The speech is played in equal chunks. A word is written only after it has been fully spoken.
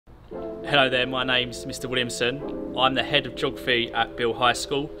Hello there, my name's Mr. Williamson. I'm the head of geography at Bill High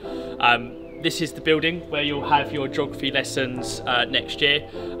School. This is the building where you'll have your geography lessons next year.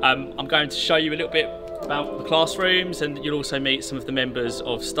 I'm going to show you a little bit about the classrooms, and you'll also meet some of the members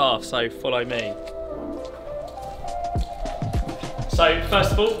of staff, so follow me. So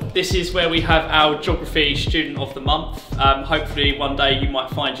first of all, this is where we have our Geography Student of the Month. Hopefully one day you might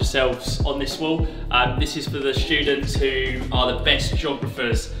find yourselves on this wall. This is for the students who are the best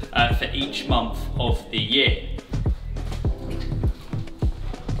geographers for each month of the year.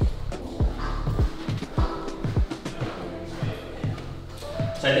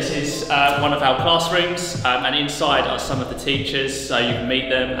 So this is one of our classrooms, and inside are some of the teachers, so you can meet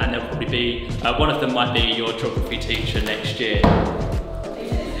them, and there'll probably be, one of them might be your geography teacher next year.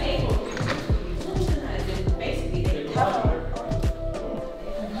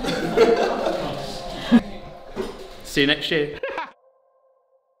 See you next year.